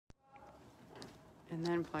And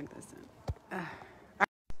then plug this in.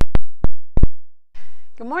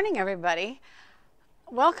 Good morning, everybody.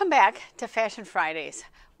 Welcome back to Fashion Fridays.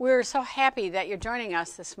 We're so happy that you're joining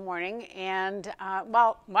us this morning. And,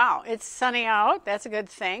 wow, it's sunny out. That's a good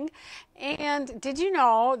thing. And did you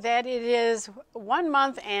know that it is 1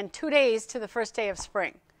 month and 2 days to the first day of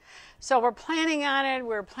spring? So we're planning on it.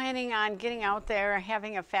 We're planning on getting out there,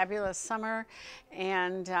 having a fabulous summer.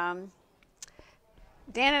 And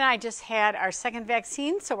Dan and I just had our second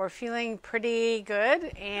vaccine, so we're feeling pretty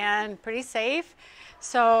good and pretty safe.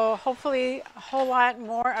 So hopefully a whole lot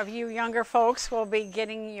more of you younger folks will be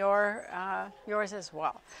getting yours as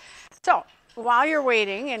well. So while you're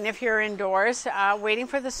waiting, and if you're indoors, waiting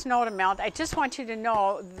for the snow to melt, I just want you to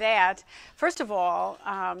know that, first of all,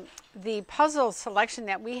 the puzzle selection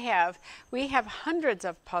that we have hundreds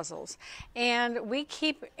of puzzles, and we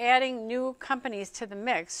keep adding new companies to the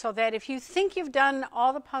mix so that if you think you've done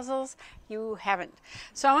all the puzzles, you haven't.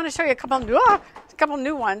 So I want to show you a couple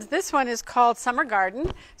new ones. This one is called Summer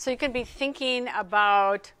Garden, so you can be thinking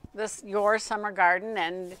about your summer garden,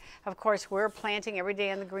 and of course we're planting every day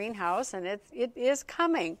in the greenhouse, and it is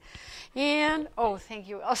coming. And oh, thank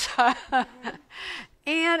you, Elsa.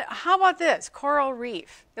 And how about this Coral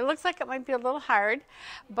Reef? It looks like it might be a little hard,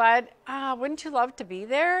 but wouldn't you love to be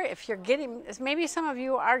there? If you're getting, maybe some of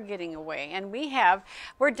you are getting away, and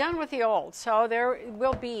we're done with the old, so there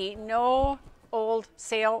will be no old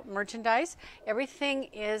sale merchandise. Everything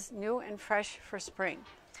is new and fresh for spring.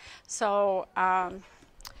 So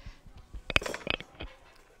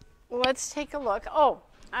let's take a look.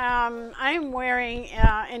 I'm wearing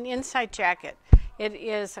an inside jacket. It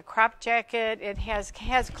is a crop jacket. It has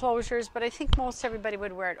closures, but I think most everybody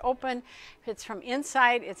would wear it open. If it's from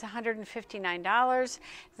inside, it's $159.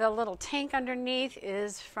 The little tank underneath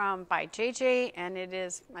is by JJ, and it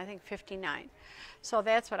is, I think, $59. So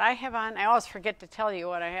that's what I have on. I always forget to tell you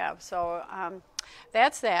what I have. So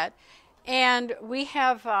that's that. And we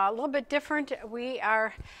have a little bit different. We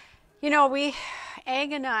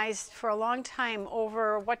agonized for a long time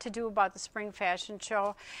over what to do about the spring fashion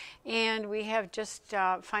show, and we have just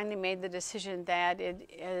finally made the decision that it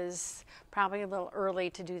is probably a little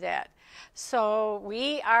early to do that. So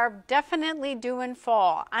we are definitely doing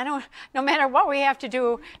fall. No matter what we have to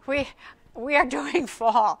do, we are doing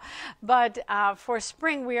fall, but for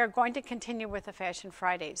spring we are going to continue with the Fashion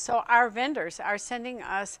Fridays. So our vendors are sending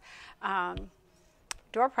us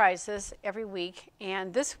door prizes every week,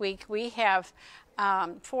 and this week we have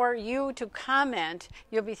for you to comment,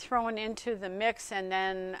 you'll be thrown into the mix, and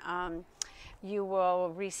then you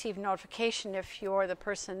will receive notification if you're the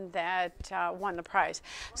person that won the prize.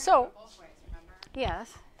 So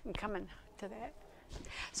yes, I'm coming to that.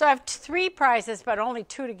 So I have 3 prizes, but only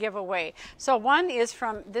 2 to give away. So one is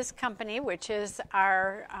from this company, which is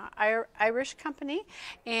our Irish company,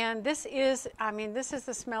 and this is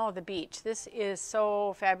the smell of the beach. This is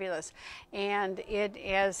so fabulous, and it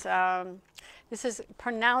is this is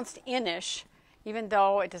pronounced Inish, even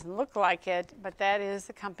though it doesn't look like it, but that is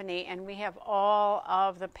the company, and we have all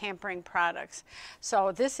of the pampering products.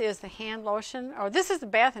 So this is the hand lotion, or this is the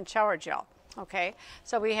bath and shower gel. Okay,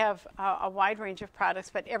 so we have a wide range of products,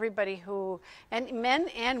 but everybody and men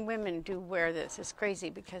and women do wear this. It's crazy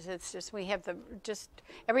because it's just, we have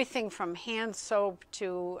everything from hand soap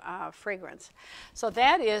to fragrance. So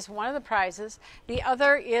that is one of the prizes. The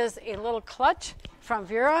other is a little clutch from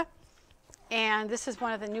Vera, and this is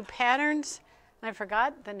one of the new patterns. And I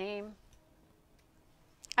forgot the name.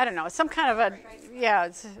 I don't know. It's some kind of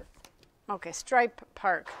Stripe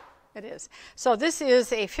Park. It is. So this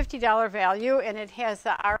is a $50 value, and it has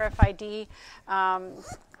the RFID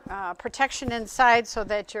protection inside so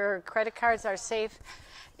that your credit cards are safe.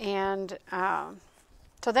 And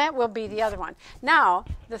so that will be the other one. Now,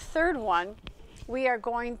 the third one we are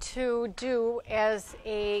going to do as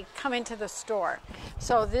a come into the store.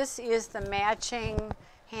 So this is the matching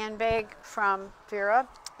handbag from Vera,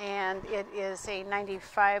 and it is a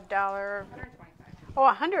 $95. Oh,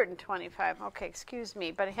 $125. Okay, excuse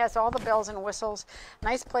me. But it has all the bells and whistles.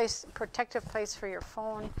 Nice place, protective place for your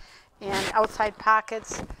phone, and outside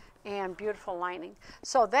pockets, and beautiful lining.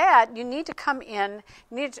 So that, you need to come in.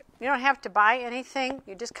 You don't have to buy anything.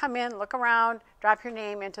 You just come in, look around, drop your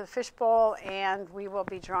name into the fishbowl, and we will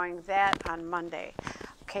be drawing that on Monday.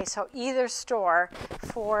 Okay, so either store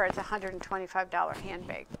for the $125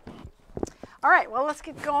 handbag. All right, well, let's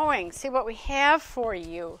get going. See what we have for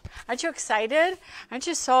you. Aren't you excited? Aren't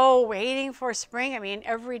you so waiting for spring? I mean,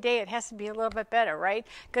 every day it has to be a little bit better, right?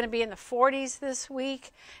 Going to be in the 40s this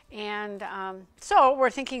week. And so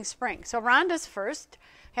we're thinking spring. So Rhonda's first.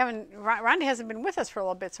 Rhonda hasn't been with us for a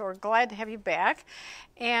little bit, so we're glad to have you back.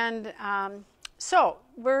 And So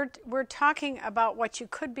we're talking about what you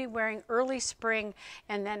could be wearing early spring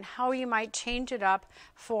and then how you might change it up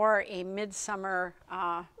for a midsummer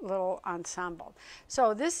little ensemble.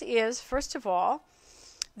 So this is, first of all,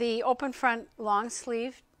 the open front long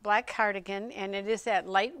sleeve black cardigan, and it is that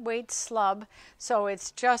lightweight slub, so it's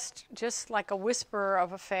just like a whisper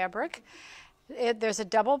of a fabric. There's a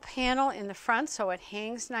double panel in the front, so it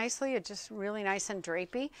hangs nicely. It's just really nice and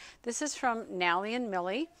drapey. This is from Nally and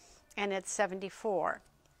Millie, and it's $74.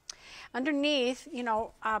 Underneath, you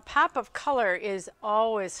know, a pop of color is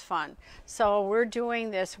always fun. So we're doing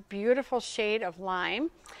this beautiful shade of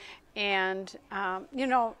lime, and you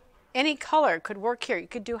know, any color could work here. You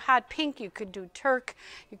could do hot pink, you could do turk,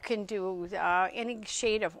 you can do any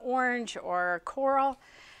shade of orange or coral.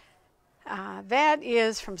 That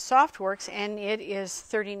is from Softworks, and it is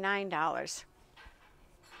 $39.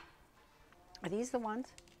 Are these the ones?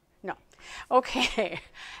 No. Okay.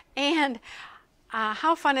 And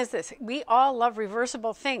how fun is this? We all love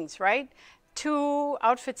reversible things, right? 2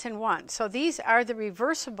 outfits in one. So these are the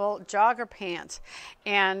reversible jogger pants,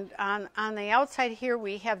 and on the outside here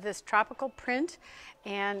we have this tropical print,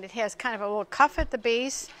 and it has kind of a little cuff at the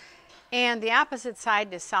base, and the opposite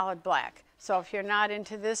side is solid black. So if you're not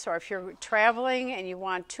into this, or if you're traveling and you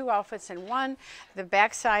want 2 outfits in one, the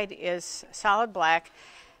back side is solid black.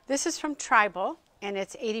 This is from Tribal, and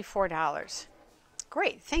it's $84.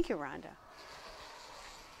 Great, thank you, Rhonda.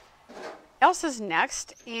 Elsa's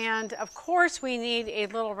next, and of course we need a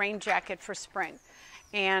little rain jacket for spring,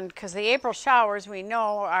 and because the April showers we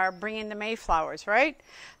know are bringing the Mayflowers, right?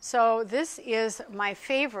 So this is my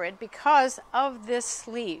favorite because of this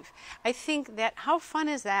sleeve. I think that, how fun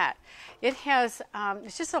is that? It has,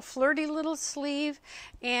 it's just a flirty little sleeve,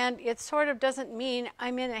 and it sort of doesn't mean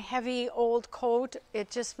I'm in a heavy old coat. It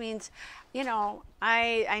just means, you know,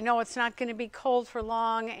 I know it's not going to be cold for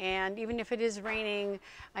long, and even if it is raining,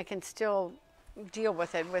 I can still deal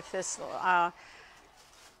with it with this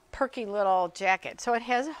perky little jacket. So it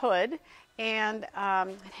has a hood, and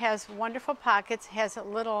it has wonderful pockets, it has a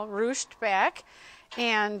little ruched back,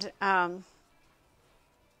 and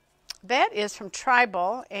that is from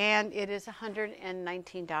Tribal, and it is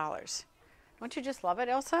 $119. Don't you just love it,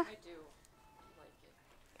 Elsa? I do.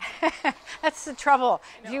 That's the trouble.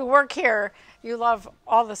 If you work here, you love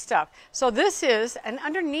all the stuff. So this is, and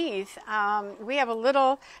underneath, we have a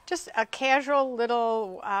little, just a casual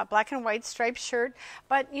little black and white striped shirt,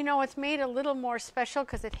 but you know, it's made a little more special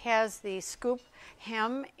because it has the scoop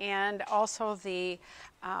hem and also the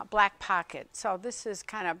black pocket. So this is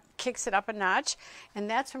kind of kicks it up a notch, and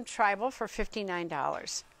that's from Tribal for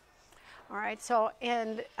 $59. All right, so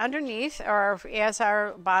and underneath, or as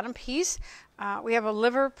our bottom piece, we have a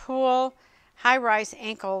Liverpool high-rise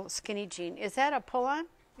ankle skinny jean. Is that a pull-on?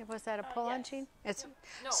 Was that a pull-on yes. jean? It's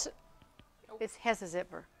No. So, it has a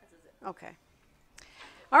zipper. Okay.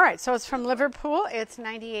 All right, so it's from Liverpool. It's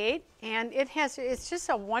 $98, and it's just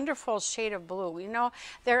a wonderful shade of blue. You know,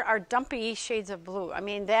 there are dumpy shades of blue. I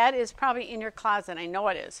mean, that is probably in your closet. I know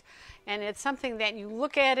it is. And it's something that you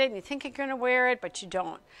look at it and you think you're going to wear it, but you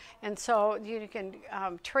don't. And so you can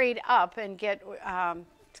trade up and get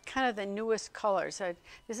kind of the newest colors.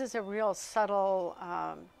 This is a real subtle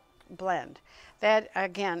blend. That,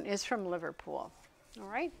 again, is from Liverpool. All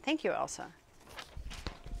right, thank you, Elsa.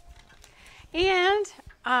 And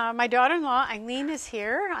my daughter-in-law, Eileen, is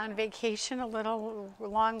here on vacation, a little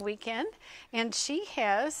long weekend, and she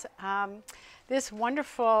has this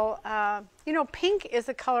wonderful, you know, pink is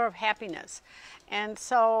the color of happiness. And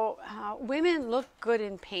so women look good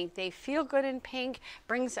in pink. They feel good in pink,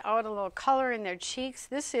 brings out a little color in their cheeks.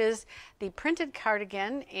 This is the printed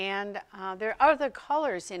cardigan, and there are other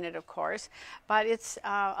colors in it, of course, but it's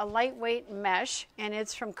a lightweight mesh, and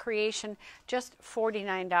it's from Creation, just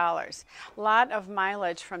 $49. A lot of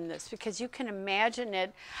mileage from this, because you can imagine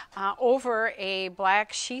it over a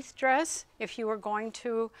black sheath dress if you were going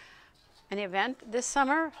to an event this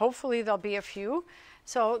summer. Hopefully there'll be a few.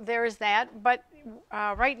 So there's that, but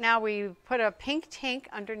right now we put a pink tank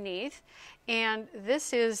underneath, and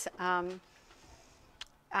this is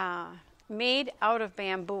made out of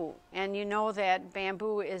bamboo, and you know that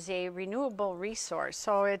bamboo is a renewable resource,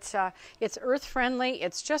 so it's earth friendly.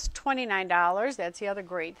 It's just $29. That's the other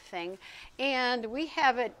great thing, and we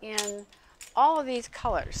have it in all of these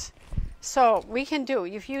colors. So we can do,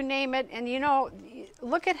 if you name it, and you know,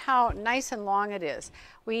 look at how nice and long it is.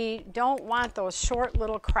 We don't want those short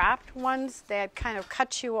little cropped ones that kind of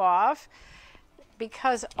cut you off.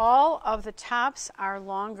 because all of the tops are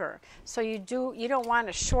longer. So you don't want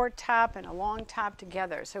a short top and a long top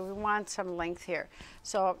together. So we want some length here.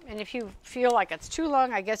 So, and if you feel like it's too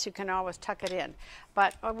long, I guess you can always tuck it in.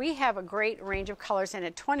 But we have a great range of colors, and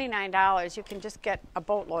at $29 you can just get a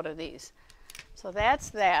boatload of these. So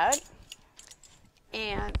that's that.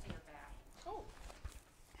 And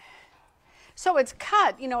so it's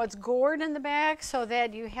cut, it's gored in the back so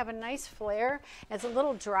that you have a nice flare. It's a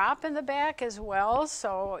little drop in the back as well,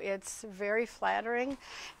 so it's very flattering.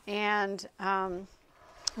 And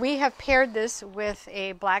we have paired this with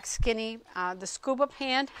a black skinny, the scuba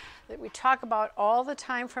pant that we talk about all the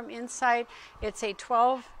time from Insight. It's a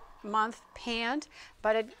 12-month pant,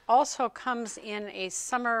 but it also comes in a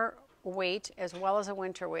summer weight as well as a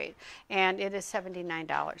winter weight, and it is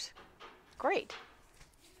 $79. Great.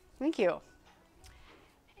 Thank you.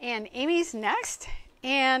 And Amy's next,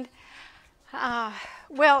 and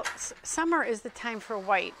well, summer is the time for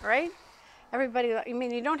white, right? Everybody, I mean,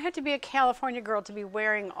 you don't have to be a California girl to be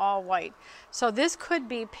wearing all white. So this could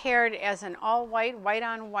be paired as an all white, white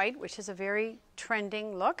on white, which is a very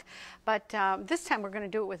trending look. But this time we're going to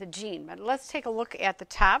do it with a jean. But let's take a look at the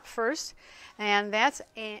top first. And that's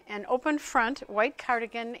an open front white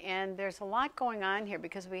cardigan, and there's a lot going on here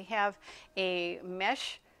because we have a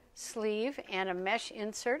mesh sleeve and a mesh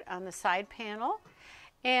insert on the side panel,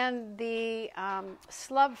 and the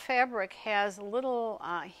slub fabric has a little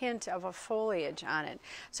hint of a foliage on it.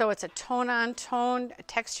 So it's a tone-on-tone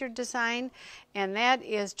textured design, and that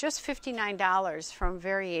is just $59 from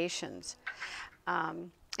Variations.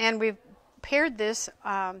 And we've paired this,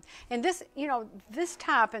 and this, this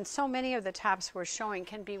top and so many of the tops we're showing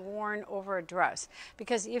can be worn over a dress,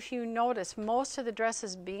 because if you notice, most of the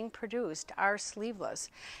dresses being produced are sleeveless,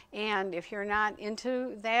 and if you're not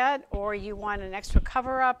into that, or you want an extra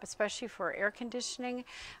cover up, especially for air conditioning,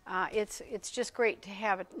 it's just great to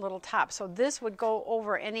have a little top. So this would go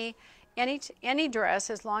over any dress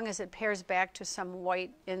as long as it pairs back to some white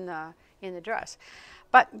in the dress.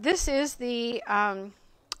 But this is the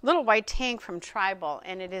little white tank from Tribal,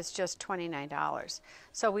 and it is just $29.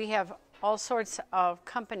 So we have all sorts of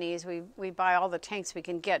companies. We buy all the tanks we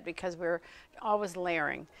can get because we're always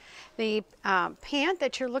layering. The pant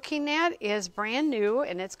that you're looking at is brand new,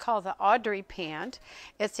 and it's called the Audrey pant.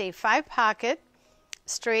 It's a 5-pocket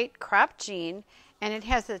straight crop jean, and it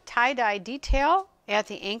has the tie-dye detail at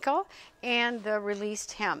the ankle and the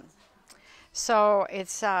released hem. So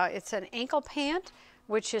it's an ankle pant,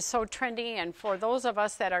 which is so trendy, and for those of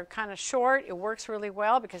us that are kind of short, it works really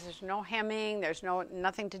well because there's no hemming, there's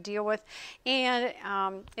nothing to deal with, and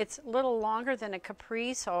it's a little longer than a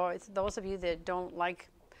capri, so it's those of you that don't like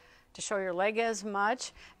to show your leg as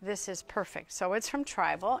much, this is perfect. So it's from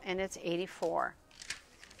Tribal, and it's $84.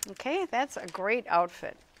 Okay, that's a great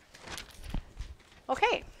outfit.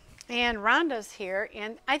 Okay, and Rhonda's here,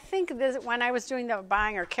 and I think this, when I was doing the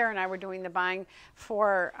buying, or Kara and I were doing the buying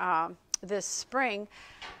for this spring,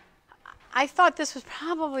 I thought this was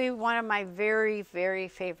probably one of my very, very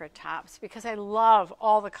favorite tops because I love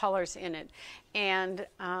all the colors in it, and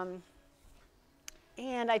I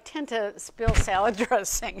tend to spill salad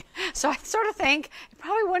dressing, so I sort of think it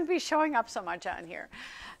probably wouldn't be showing up so much on here.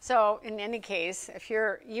 So in any case,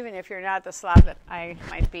 even if you're not the slob that I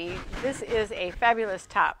might be, this is a fabulous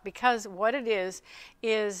top because what it is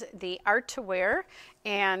the art to wear,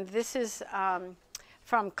 and this is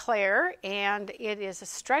from Claire, and it is a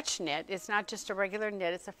stretch knit. It's not just a regular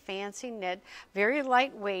knit, it's a fancy knit, very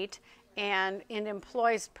lightweight, and it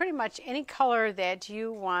employs pretty much any color that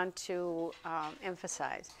you want to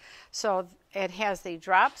emphasize. So it has the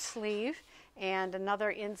drop sleeve and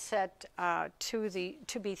another inset to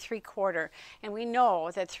be 3/4, and we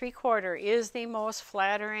know that 3/4 is the most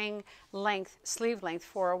flattering length, sleeve length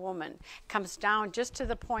for a woman. It comes down just to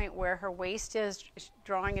the point where her waist is,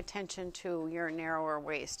 drawing attention to your narrower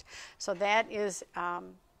waist. So that is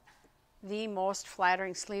the most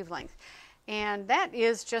flattering sleeve length. And that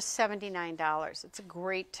is just $79. It's a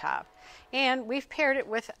great top. And we've paired it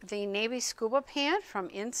with the navy scuba pant from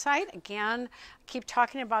Insight. Again, I keep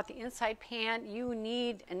talking about the Insight pant. You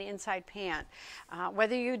need an Insight pant.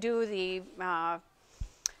 Whether you do the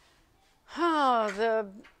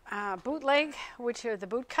bootleg, which are the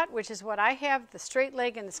boot cut, which is what I have, the straight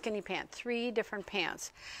leg, and the skinny pant, 3 different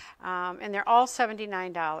pants, and they're all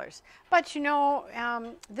 $79. But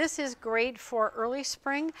this is great for early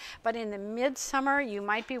spring, but in the midsummer you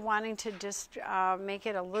might be wanting to just make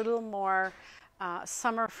it a little more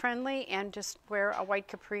summer friendly and just wear a white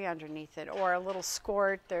capri underneath it or a little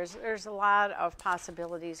skirt. There's a lot of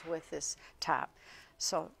possibilities with this top.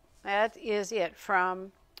 So that is it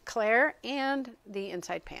from Claire and the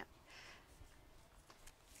Insight pant.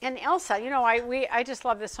 And Elsa, you know, I just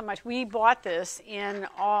love this so much. We bought this in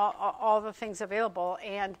all the things available,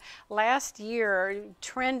 and last year,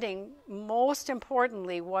 trending most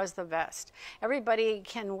importantly was the vest. Everybody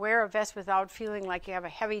can wear a vest without feeling like you have a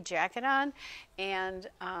heavy jacket on, and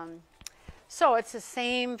so it's the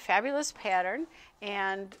same fabulous pattern,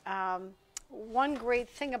 and one great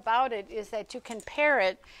thing about it is that you can pair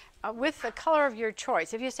it with the color of your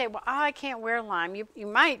choice. If you say, well, I can't wear lime, you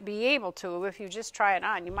might be able to if you just try it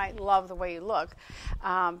on. You might love the way you look.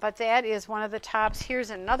 But that is one of the tops.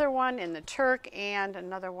 Here's another one in the Turk and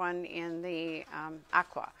another one in the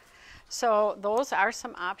Aqua. So those are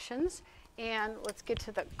some options. And let's get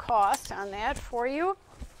to the cost on that for you.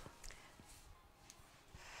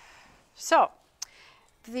 So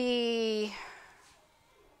the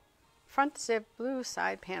front zip blue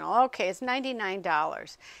side panel. Okay, it's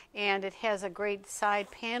 $99, and it has a great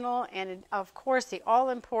side panel, and it, of course the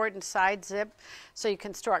all-important side zip, so you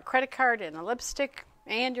can store a credit card and a lipstick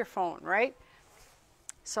and your phone, right?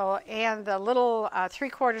 So, and the little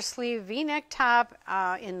 3/4 sleeve V-neck top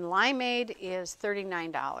in Limeade is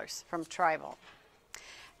 $39 from Tribal.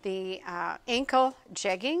 The ankle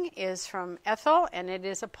jegging is from Ethel, and it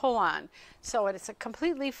is a pull-on. So it's a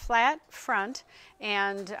completely flat front,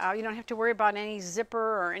 and you don't have to worry about any zipper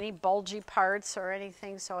or any bulgy parts or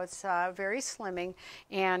anything. So it's very slimming,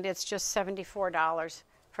 and it's just $74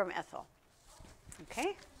 from Ethel.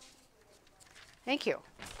 Okay? Thank you.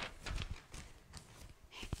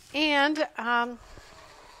 And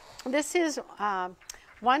this is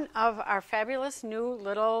one of our fabulous new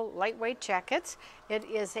little lightweight jackets. It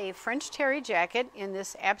is a French terry jacket in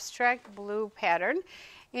this abstract blue pattern,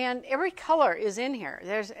 and every color is in here.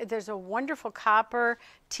 There's a wonderful copper,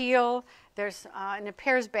 teal. And it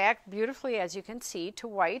pairs back beautifully, as you can see, to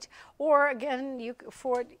white. Or again,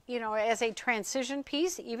 as a transition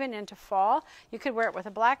piece, even into fall, you could wear it with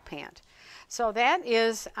a black pant. So that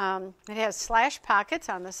is, it has slash pockets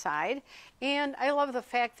on the side, and I love the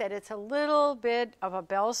fact that it's a little bit of a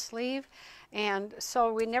bell sleeve, and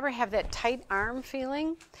so we never have that tight arm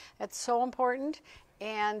feeling. That's so important.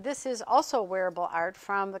 And this is also wearable art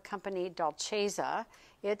from the company Dolcezza.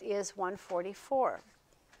 It is $144.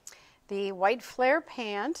 The white flare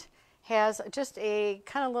pant has just a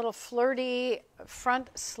kind of little flirty front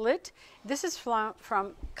slit. This is from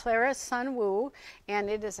Clara Sunwoo, and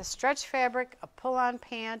it is a stretch fabric, a pull-on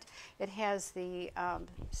pant. It has the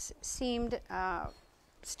seamed,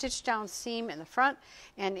 stitched down seam in the front,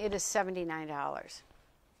 and it is $79.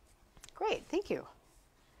 Great, thank you.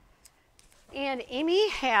 And Amy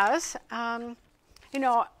has,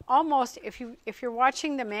 almost if you're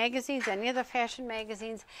watching the magazines, any of the fashion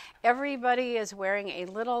magazines, everybody is wearing a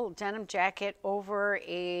little denim jacket over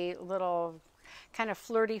a little kind of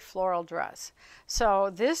flirty floral dress. So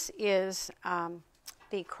this is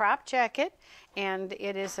the crop jacket, and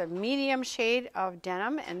it is a medium shade of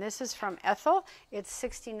denim, and this is from Ethel. It's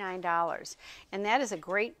 $69, and that is a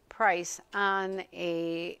great price on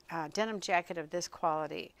a denim jacket of this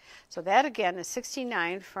quality. So that again is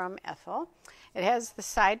 $69 from Ethel. It has the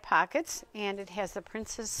side pockets, and it has the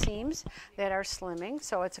princess seams that are slimming,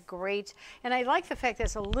 so it's a great, and I like the fact that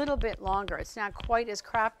it's a little bit longer. It's not quite as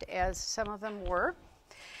cropped as some of them were.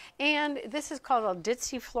 And this is called a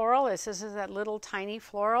ditzy floral. This is that little tiny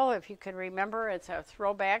floral. If you can remember, it's a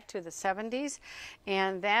throwback to the 70s.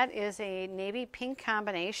 And that is a navy pink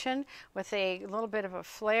combination with a little bit of a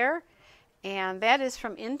flare. And that is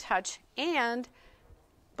from In Touch. And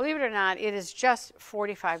believe it or not, it is just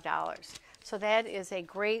 $45. So that is a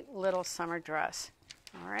great little summer dress.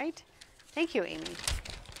 All right. Thank you, Amy.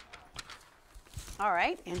 All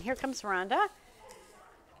right. And here comes Rhonda.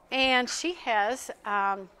 And she has...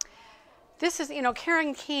 this is,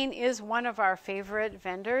 Karen Kane is one of our favorite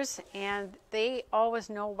vendors, and they always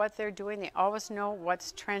know what they're doing. They always know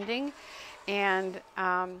what's trending. And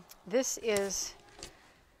this is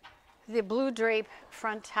the blue drape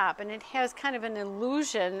front top, and it has kind of an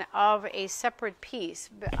illusion of a separate piece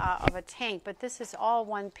of a tank, but this is all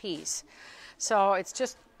one piece. So it's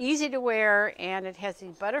just easy to wear, and it has the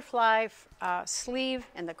butterfly sleeve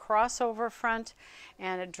and the crossover front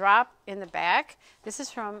and a drop in the back. This is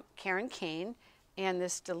from Karen Kane, and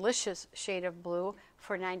this delicious shade of blue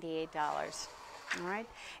for $98. All right.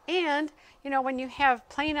 And, when you have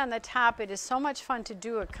plain on the top, it is so much fun to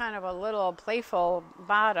do a kind of a little playful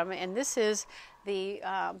bottom, and this is the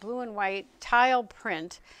blue and white tile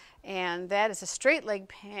print. And that is a straight leg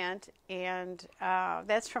pant, and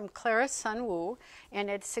that's from Clara Sunwoo, and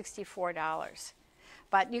it's $64.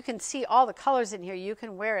 but you can see all the colors in here. You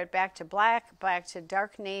can wear it back to black, back to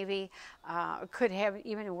dark navy, could have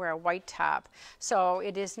even wear a white top. So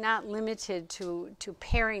it is not limited to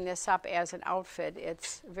pairing this up as an outfit.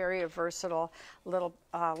 It's very versatile little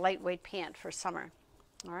lightweight pant for summer.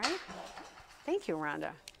 All right. Thank you,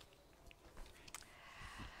 Rhonda.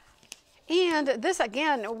 And this,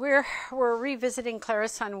 again, we're revisiting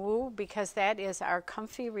Clarisson Wu because that is our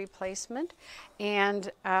comfy replacement.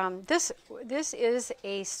 And this is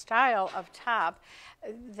a style of top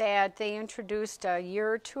that they introduced a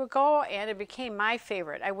year or two ago, and it became my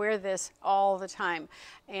favorite. I wear this all the time.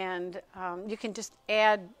 And you can just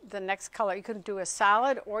add the next color. You can do a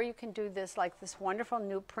solid, or you can do this like this wonderful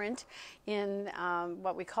new print in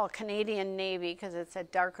what we call Canadian navy, because it's a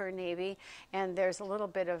darker navy. And there's a little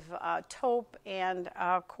bit of taupe and,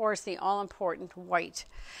 of course, the all-important white.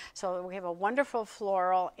 So we have a wonderful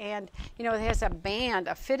floral. And, you know, it has a band,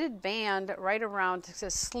 a fitted band right around the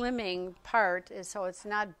slimming part, so it's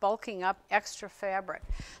not bulking up extra fabric.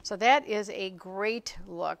 So that is a great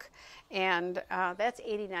look. And that's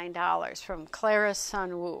 $89 from Clarisson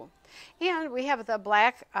Wu. And we have the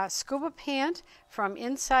black scuba pant from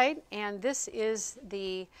Insight, and this is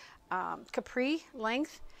the capri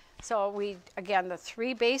length. So we, again, the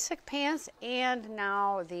 3 basic pants and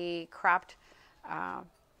now the cropped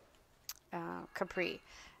capri.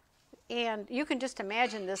 And you can just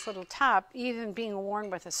imagine this little top even being worn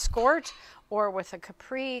with a skirt or with a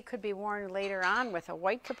capri. It could be worn later on with a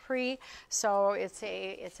white capri. So it's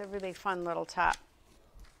a really fun little top.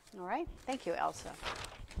 All right. Thank you, Elsa.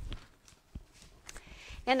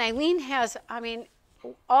 And Eileen has, I mean,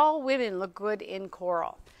 all women look good in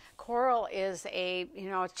coral. Coral is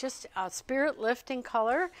it's just a spirit-lifting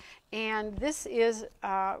color. And this is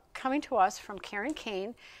coming to us from Karen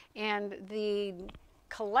Kane. And the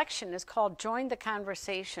collection is called Join the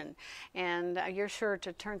Conversation, and you're sure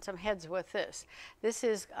to turn some heads with this. This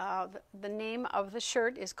is the name of the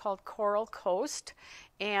shirt is called Coral Coast,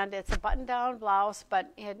 and it's a button-down blouse,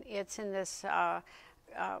 but it's in this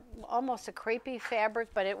almost a crepey fabric,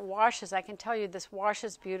 but it washes. I can tell you this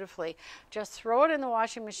washes beautifully. Just throw it in the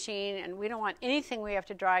washing machine, and we don't want anything we have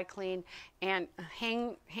to dry clean, and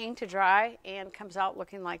hang to dry, and comes out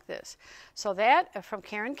looking like this. So that from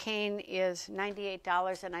Karen Kane is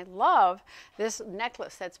 $98, and I love this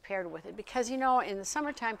necklace that's paired with it because, you know, in the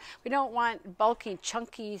summertime we don't want bulky,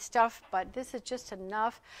 chunky stuff, but this is just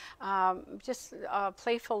enough, just a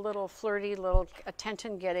playful little flirty little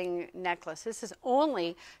attention-getting necklace. This is only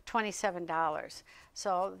 $27.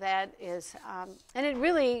 So that is, and it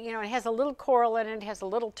really, you know, it has a little coral in it, it has a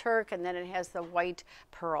little turk, and then it has the white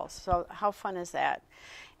pearls. So how fun is that?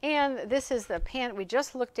 And this is the pant we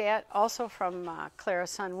just looked at, also from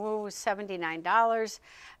Clarisson Wu, $79.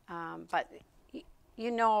 But,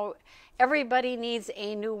 you know, everybody needs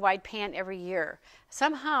a new white pant every year.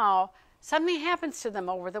 Somehow, something happens to them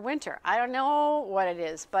over the winter. I don't know what it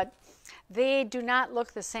is, but they do not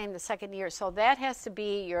look the same the second year. So that has to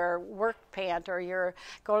be your work pant or your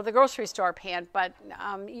go to the grocery store pant. But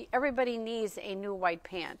everybody needs a new white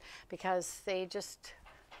pant because they just,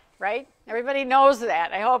 right? Everybody knows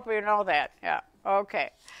that. I hope you know that. Yeah. Okay.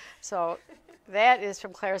 So that is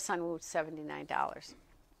from Clarisson Wu, $79.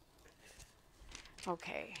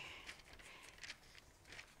 Okay.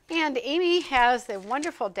 And Amy has the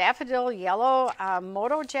wonderful daffodil yellow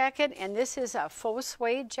moto jacket, and this is a faux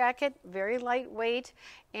suede jacket, very lightweight,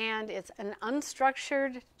 and it's an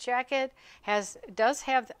unstructured jacket. Does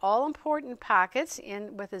have all important pockets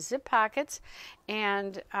with the zip pockets,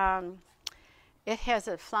 and it has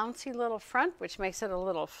a flouncy little front, which makes it a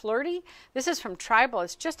little flirty. This is from Tribal.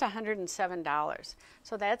 It's just $107.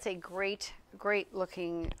 So that's a great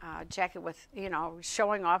looking jacket with, you know,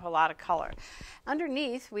 showing off a lot of color.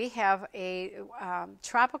 Underneath, we have a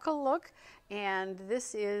tropical look, and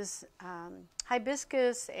this is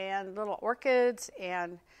hibiscus and little orchids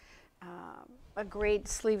and a great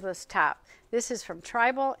sleeveless top. This is from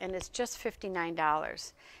Tribal, and it's just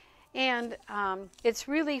 $59. And it's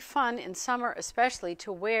really fun in summer especially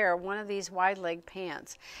to wear one of these wide leg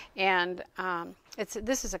pants. And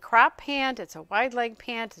this is a crop pant, it's a wide leg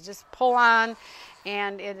pant to just pull on,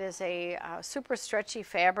 and it is a super stretchy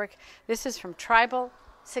fabric. This is from Tribal,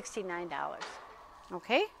 $69.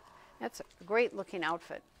 Okay, that's a great looking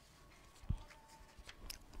outfit.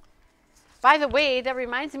 By the way, that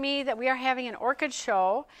reminds me that we are having an orchid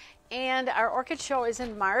show, and our orchid show is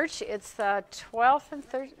in March. It's the 12th and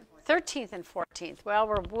 13th and 14th. Well,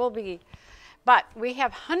 but we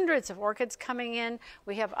have hundreds of orchids coming in.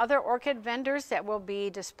 We have other orchid vendors that will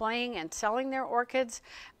be displaying and selling their orchids.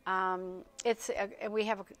 We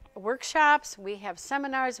have workshops, we have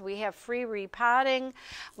seminars, we have free repotting,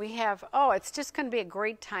 we have, it's just going to be a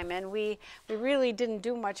great time. And we really didn't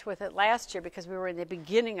do much with it last year because we were in the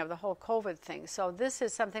beginning of the whole COVID thing. So this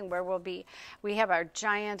is something where we have our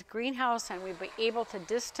giant greenhouse and we'll be able to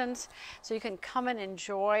distance, so you can come and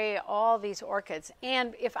enjoy all these orchids.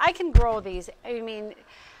 And if I can grow these, I mean,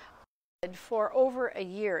 for over a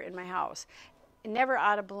year in my house, never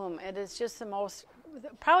out of bloom. It is just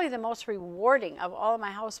probably the most rewarding of all of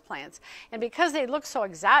my house plants. And because they look so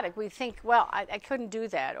exotic, we think, well, I couldn't do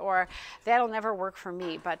that, or that'll never work for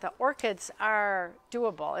me. But the orchids are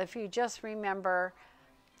doable if you just remember,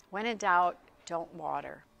 when in doubt, don't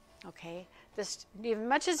water. Okay? This, as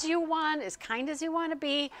much as you want, as kind as you want to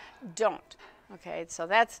be, don't. Okay? So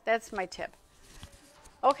that's my tip.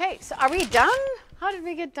 Okay, so are we done? How did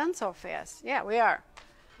we get done so fast? Yeah, we are.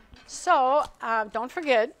 So don't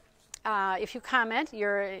forget, if you comment,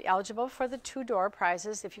 you're eligible for the 2 door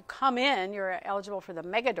prizes. If you come in, you're eligible for the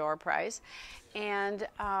mega door prize. And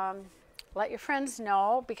let your friends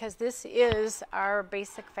know, because this is our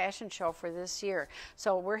basic fashion show for this year.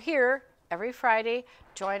 So we're here every Friday.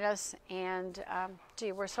 Join us, and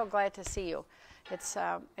we're so glad to see you.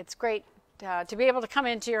 It's great to be able to come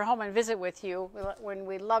into your home and visit with you when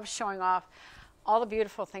we love showing off all the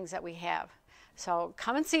beautiful things that we have. So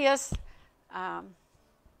come and see us.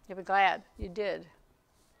 You'll be glad you did.